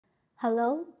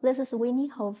Hello, this is Winnie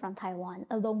Ho from Taiwan,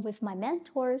 along with my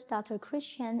mentors, Dr.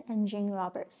 Christian and Jane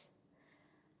Roberts.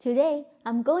 Today,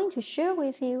 I'm going to share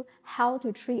with you how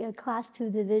to treat a Class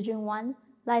 2 Division 1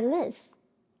 like this.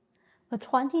 A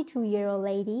 22-year-old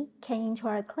lady came into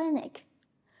our clinic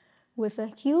with a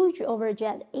huge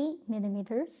overjet 8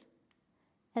 mm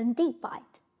and deep bite,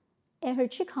 and her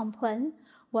cheek complaint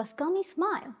was gummy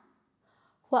smile.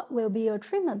 What will be your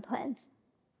treatment plans?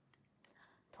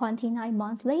 29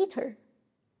 months later,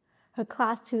 her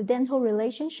Class 2 dental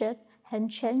relationship had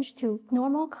changed to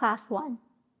normal Class 1,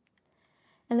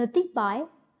 and the deep bite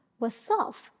was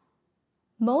soft.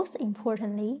 Most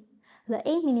importantly, the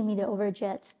 8 mm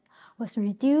overjet was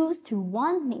reduced to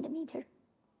 1 mm,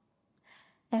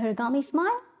 and her gummy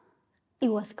smile, it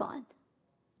was gone.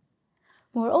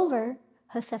 Moreover,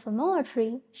 her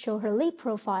cephalometry showed her lip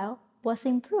profile was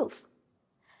improved,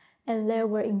 and there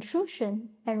were intrusion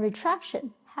and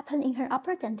retraction happen in her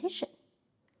upper dentition.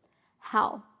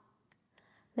 How?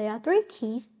 There are 3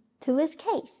 keys to this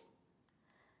case.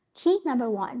 Key number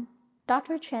 1,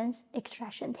 Dr. Chang's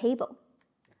extraction table.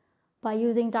 By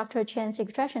using Dr. Chang's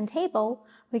extraction table,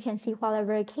 we can see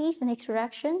whether a case in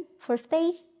extraction for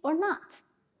space or not.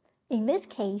 In this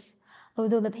case,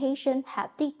 although the patient had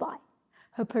deep bite,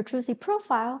 her protrusive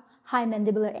profile, high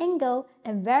mandibular angle,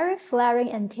 and very flaring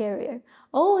anterior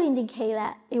all indicate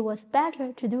that it was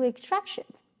better to do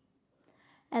extractions.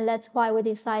 And that's why we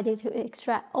decided to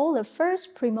extract all the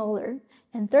first premolar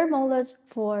and third molars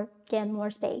for gain more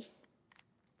space.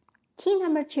 Key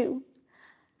number 2,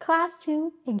 Class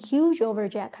 2 and huge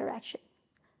overjet correction.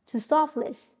 To solve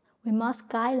this, we must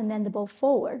guide the mandible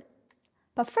forward.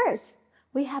 But first,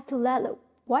 we have to let the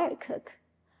wire cook.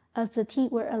 As the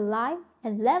teeth were aligned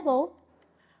and level,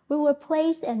 we will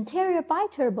place the anterior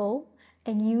bite turbo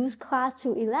and use Class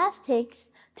 2 elastics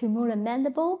to move the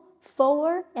mandible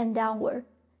forward and downward.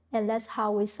 And that's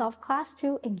how we solve Class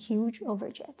 2 and huge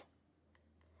overjet.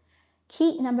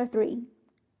 Key number 3,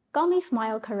 gummy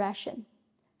smile correction.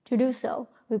 To do so,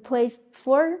 we place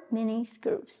 4 mini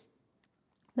screws.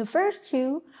 The first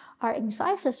 2 are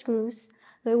incisor screws.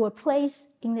 They were placed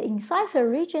in the incisor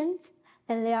regions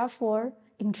and therefore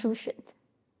intrusion.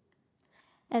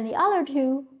 And the other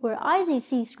 2 were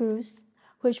IZC screws,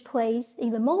 which placed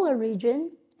in the molar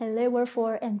region, and they were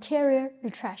for anterior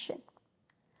retraction.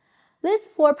 These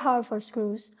 4 powerful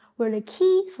screws were the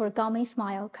key for gummy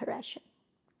smile correction.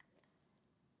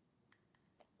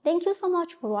 Thank you so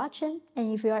much for watching,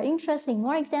 and if you are interested in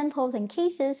more examples and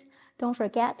cases, don't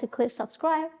forget to click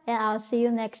subscribe, and I'll see you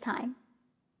next time.